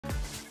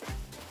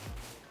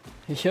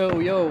Yo,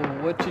 yo,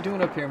 what you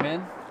doing up here,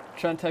 man?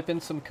 Trying to type in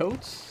some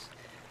codes?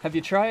 Have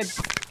you tried?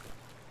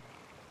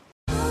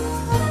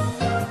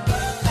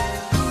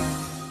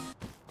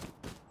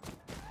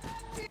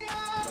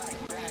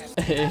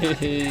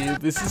 Hey,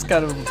 this is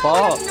kind of a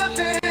ball.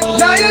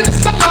 Now you're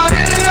just somebody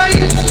that I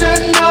used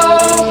to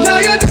know. Now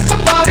you're just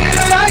somebody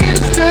that I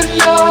used to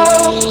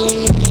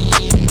know.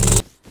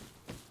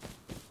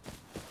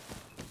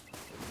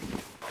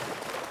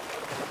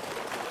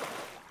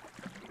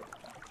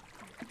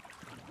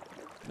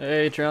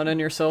 Hey, drowning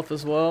yourself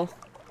as well?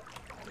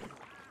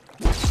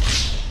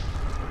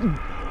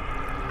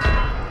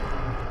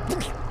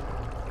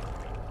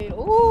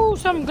 Oh,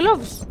 some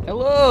gloves.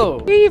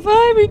 Hello! If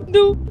I would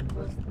do.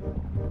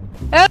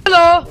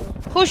 Hello.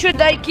 Who should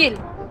I kill?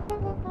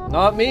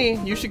 Not me.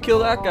 You should kill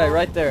that guy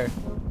right there.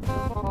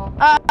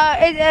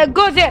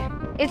 Go there.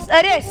 It's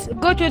a race.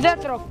 Go to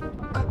that rock.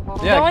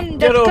 Yeah, the one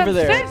get that over comes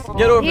there. first,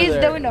 Get over he's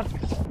there. the winner.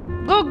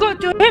 Go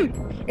to him.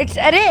 It's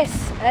a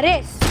race. A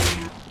race.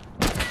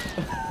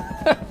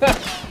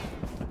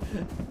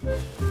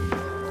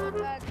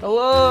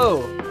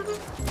 Hello!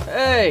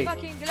 Hey!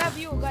 Fucking love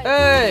you guys.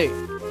 Hey!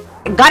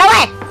 Got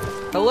away.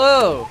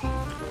 Hello!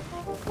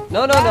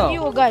 No, no, Love no.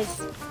 you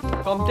guys.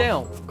 Calm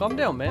down. Calm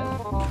down, man.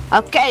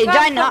 Okay,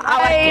 join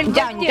our team.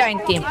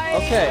 Join team.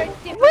 Okay.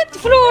 Wet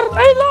floor.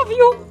 I love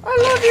you. I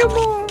love you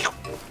more.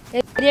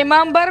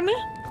 Remember me?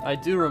 I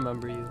do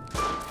remember you.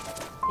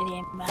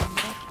 Remember.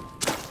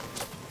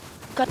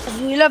 Because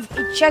we love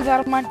each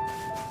other, man.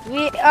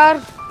 We are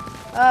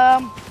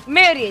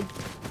married.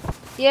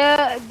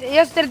 Yeah,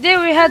 yesterday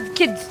we had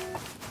kids.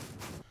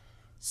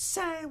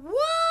 Say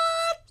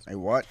what? Say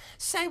what?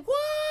 Say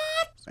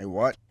what? Say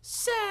what?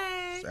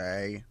 Say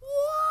Say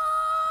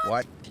what?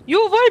 what?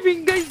 You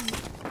vibing, guys?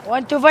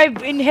 Want to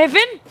vibe in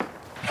heaven?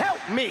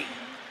 Help me!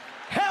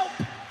 Help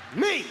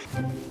me!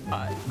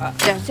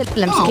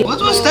 Oh, what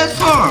was that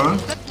for?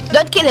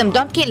 Don't kill him.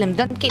 Don't kill him.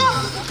 Don't kill him.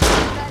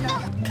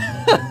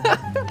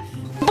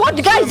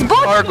 Boat, guys,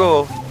 boat.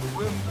 Cargo.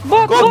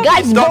 Boat,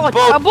 Guys, boat.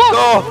 a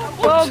boat.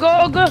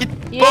 Go. Go.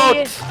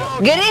 Yeah.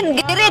 Get in.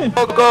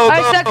 Go.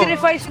 I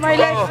sacrifice my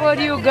life for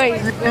you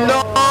guys.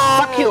 No.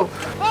 Fuck you.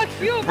 Fuck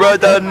you,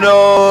 Brother,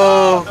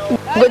 no.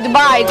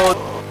 Goodbye.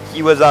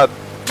 He was a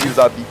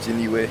bitch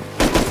anyway.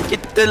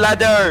 Get the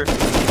ladder.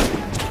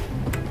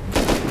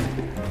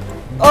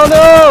 Oh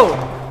no!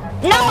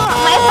 No,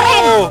 my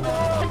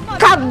friend.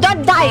 Come,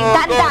 don't die.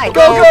 Don't die.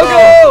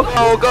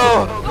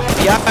 Go.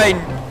 Behind.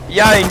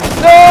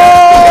 No!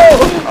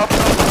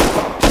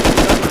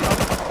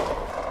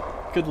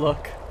 Good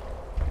luck.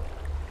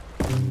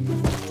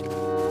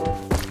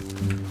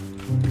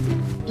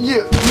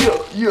 Yeah.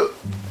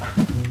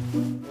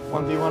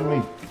 1v1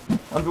 me.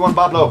 1v1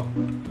 Pablo.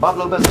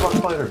 Pablo best rock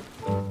fighter.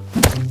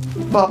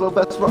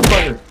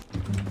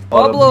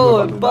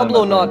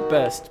 Pablo not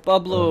best.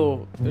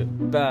 Pablo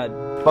bad.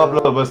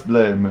 Pablo best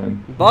player,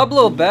 man.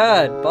 Pablo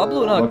bad.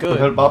 Pablo not Want to help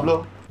good.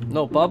 Pablo?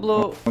 No,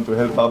 Pablo. Want to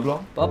help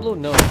Pablo? Pablo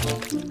no.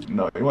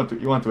 No, you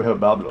want to help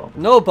Pablo.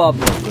 No,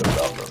 Pablo. Help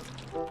Pablo.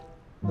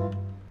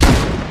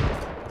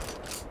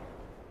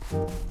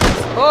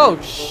 Oh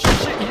shit!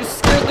 You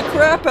scared the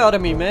crap out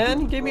of me,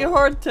 man. You gave me a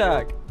heart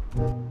attack.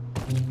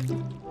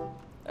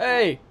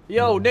 Hey,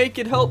 yo,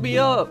 naked, help me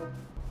up.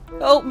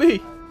 Help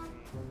me.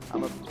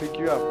 I'ma pick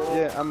you up.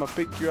 Yeah, I'ma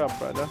pick you up,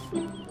 brother.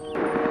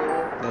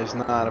 There's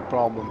not a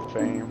problem,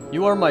 fam.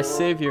 You are my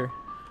savior.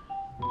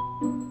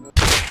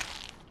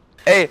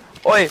 Hey,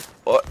 oi.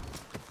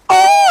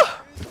 Oh!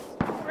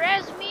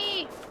 Res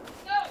me.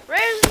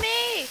 Res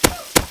me.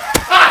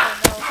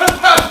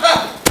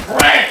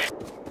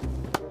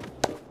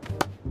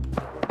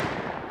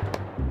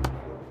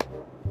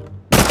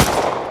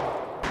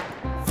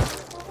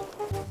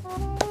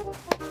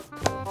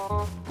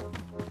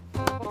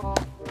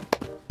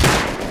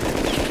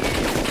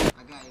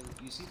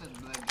 You see that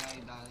black guy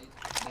died?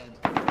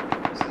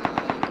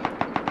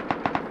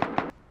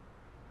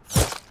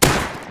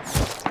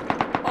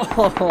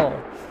 Oh.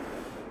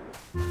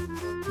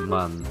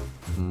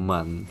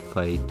 Man,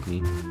 fight me.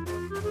 You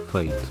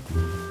can't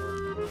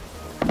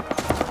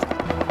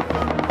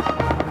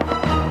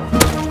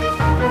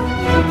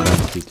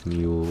beat me,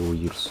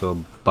 you're so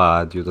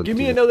bad, you don't Give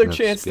me even another have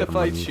chance to spear,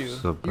 fight man, you. you're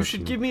so You should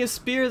bad. give me a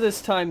spear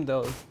this time,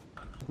 though.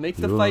 Make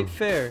the Yo. fight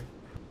fair.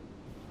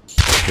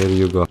 There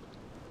you go.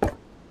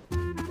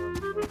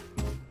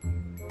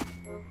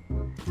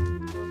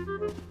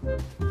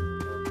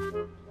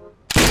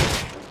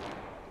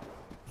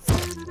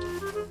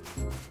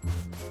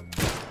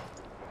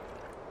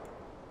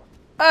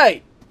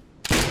 Hey!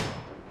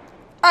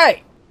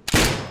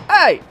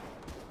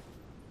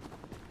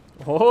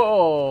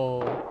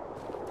 Oh!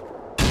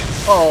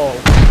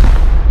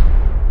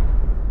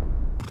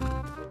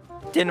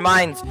 Get in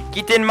mines.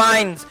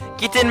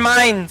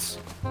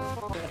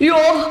 Yo,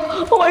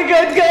 oh my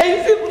god,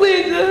 guys,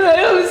 please,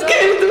 I'm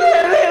scared to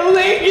help.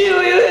 Thank you.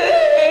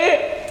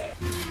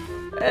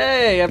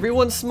 Hey,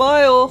 everyone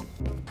smile!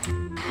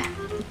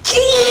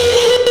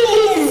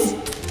 Jeez!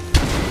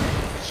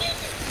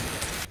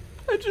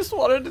 I just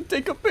wanted to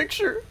take a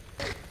picture.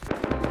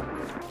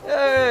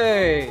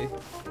 Hey!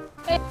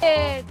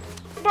 Hey,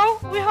 bro,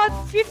 we had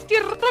 50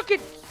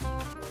 rockets.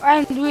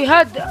 And we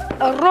had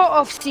a row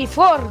of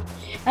C4.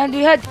 And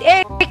we had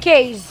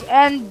AKs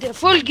and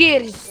full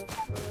gears.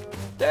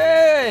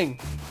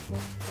 Dang!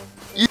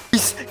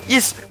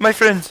 Yes, my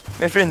friends,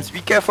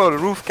 be careful,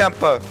 roof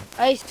camper.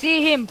 I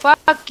see him,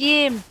 fuck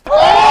him.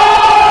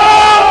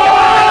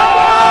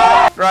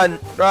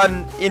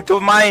 Run into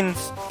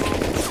mines.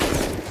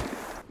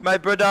 My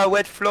brother,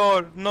 wet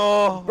floor,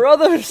 no.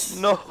 Brothers!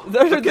 No.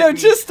 They're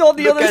just on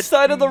the Look other at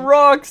side of the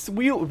rocks.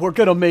 We're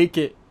gonna make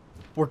it.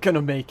 We're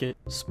gonna make it.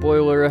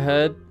 Spoiler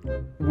ahead,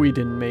 we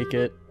didn't make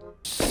it.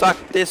 Suck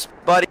this,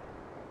 buddy.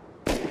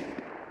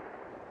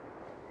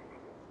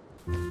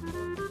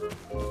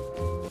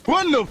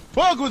 What the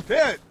fuck was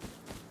that?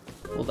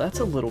 Well, that's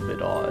a little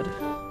bit odd.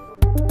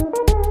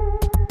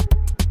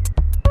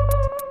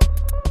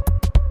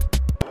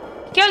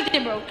 Killed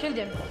him, bro, killed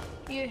him.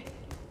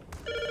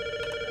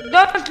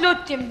 Don't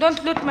loot him,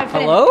 don't loot my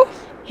friend. Hello?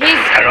 He's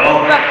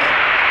back.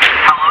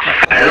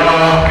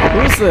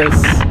 Who's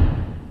this?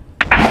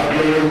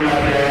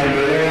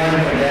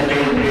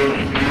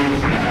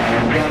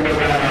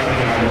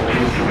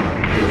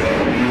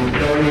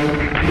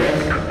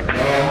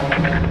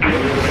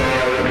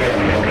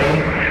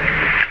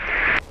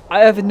 I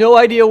have no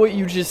idea what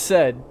you just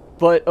said,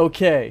 but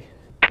okay.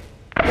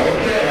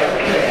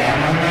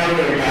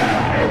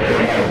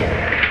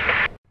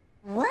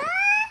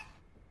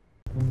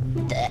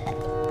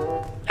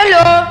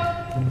 Hello.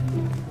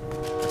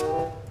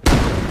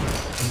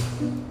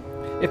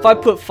 If I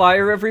put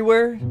fire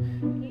everywhere,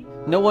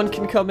 no one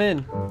can come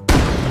in.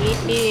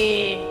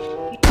 You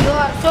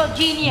are so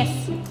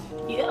genius.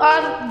 You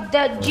are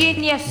the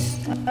genius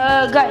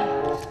guy.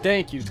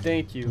 Thank you,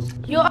 thank you.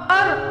 You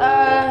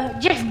are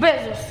Jeff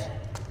Bezos.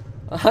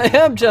 I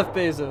am Jeff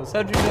Bezos.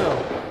 How'd you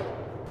know?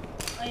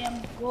 I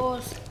am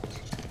Ghost.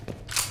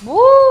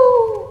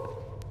 Woo!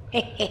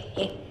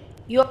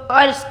 You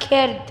are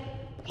scared.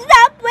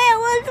 Stop it!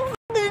 What the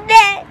fuck is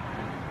that?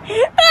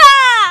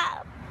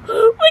 Ah!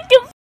 What the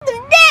fuck is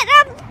that?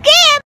 I'm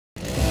scared!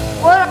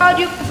 Where are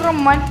you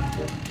from, man?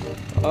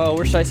 Oh,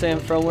 where should I say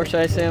I'm from? Where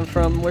should I say I'm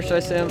from? Where should I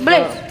say I'm from?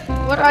 Blaze,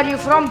 where are you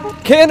from?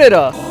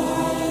 Canada!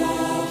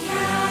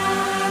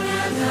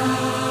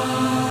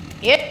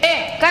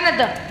 Yeah,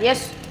 Canada,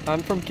 yes.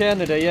 I'm from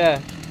Canada, yeah.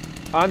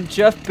 I'm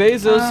Jeff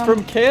Bezos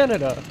from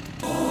Canada.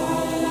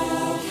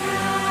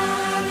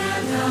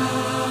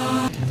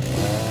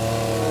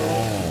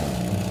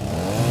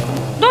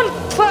 Don't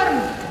farm.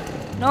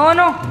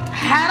 No.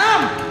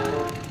 Haram.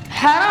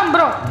 Haram,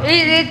 bro.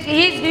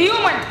 He's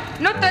human,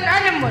 not an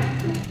animal.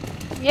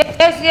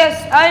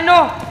 Yes, I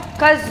know.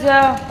 Cause,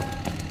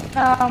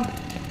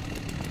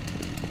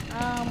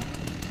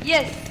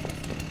 yes.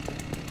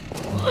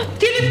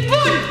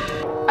 Telephone.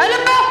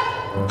 Hello.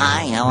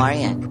 Hi, how are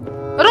you?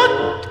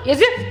 Ruth,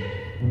 is it?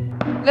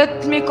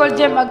 Let me call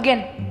them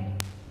again.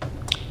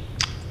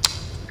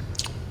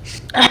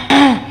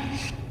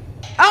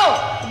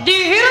 Oh, do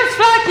you hear us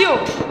like you?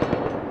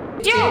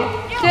 Yo,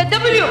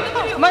 W,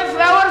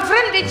 our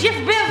friend is Jeff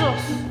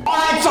Bezos.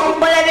 Oh, it's all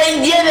better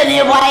than giving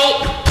you,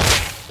 right?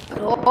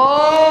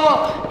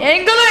 Oh,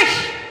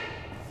 English.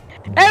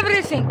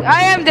 Everything.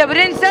 I am the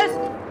princess.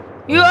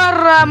 You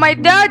are my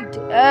dad.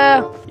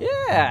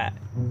 Yeah.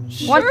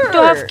 Sure. Want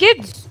to have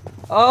kids?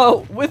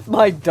 Oh, with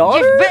my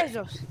daughter? Jeff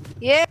Bezos.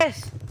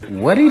 Yes.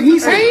 What did he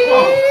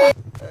say?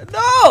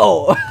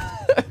 No!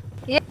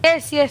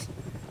 Yes.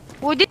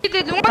 We did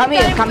it one time,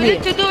 we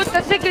need to do it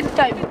a second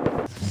time.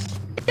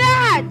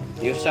 Dad!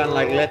 You sound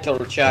like a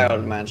little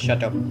child, man.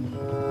 Shut up.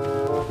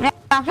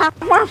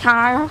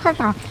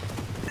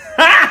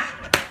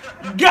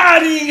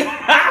 Got him!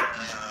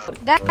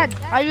 Dad,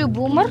 are you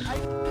boomer?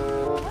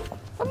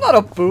 I'm not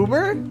a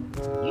boomer.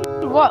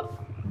 You what?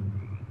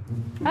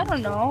 I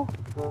don't know.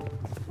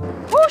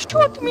 Oh,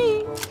 shoot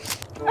me!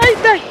 I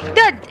die!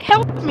 Dad,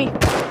 help me!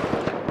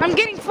 I'm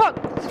getting fucked!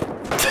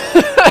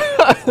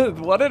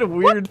 What a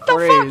weird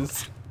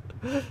phrase.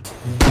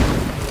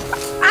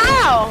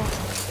 Ow!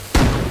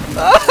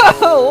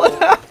 Oh, what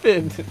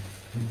happened?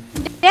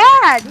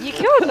 Dad, you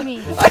killed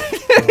me! I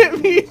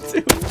didn't mean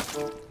to.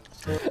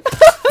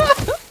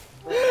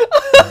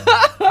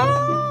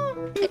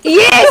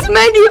 Yes,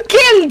 man, you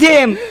killed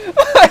him!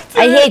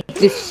 I hate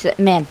this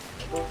man.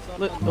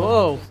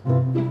 Whoa.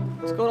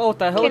 What's going on with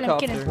that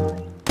helicopter? Kill him.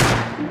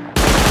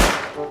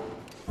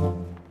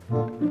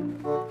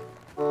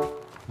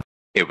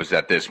 It was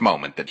at this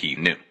moment that he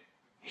knew.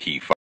 He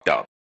fucked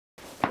up.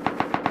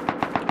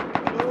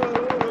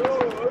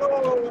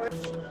 Hello.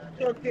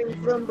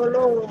 Talking from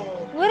below.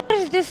 Where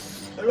is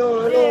this?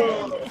 Hello.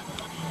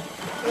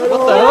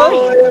 What the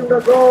hell? I am the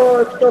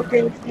ghost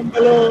talking from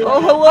below.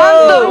 Oh,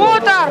 hello!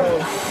 Underwater!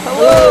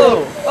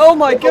 Hello! Oh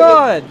my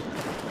god!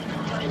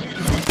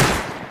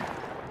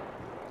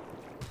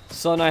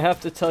 Son, I have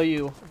to tell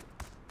you,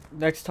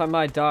 next time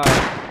I die,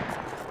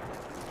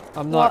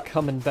 I'm not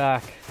coming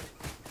back.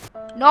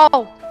 No!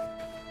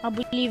 I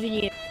believe in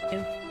you.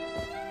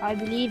 I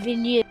believe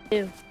in you.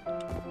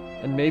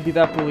 And maybe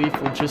that belief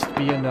will just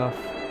be enough.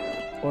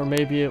 Or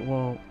maybe it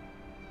won't.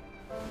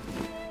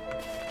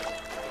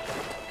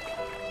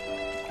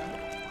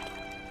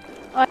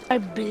 I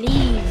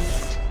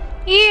believe.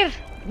 Here.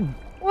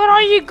 Where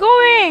are you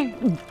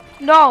going?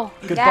 No.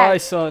 Goodbye,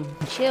 Dad, son.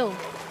 chill.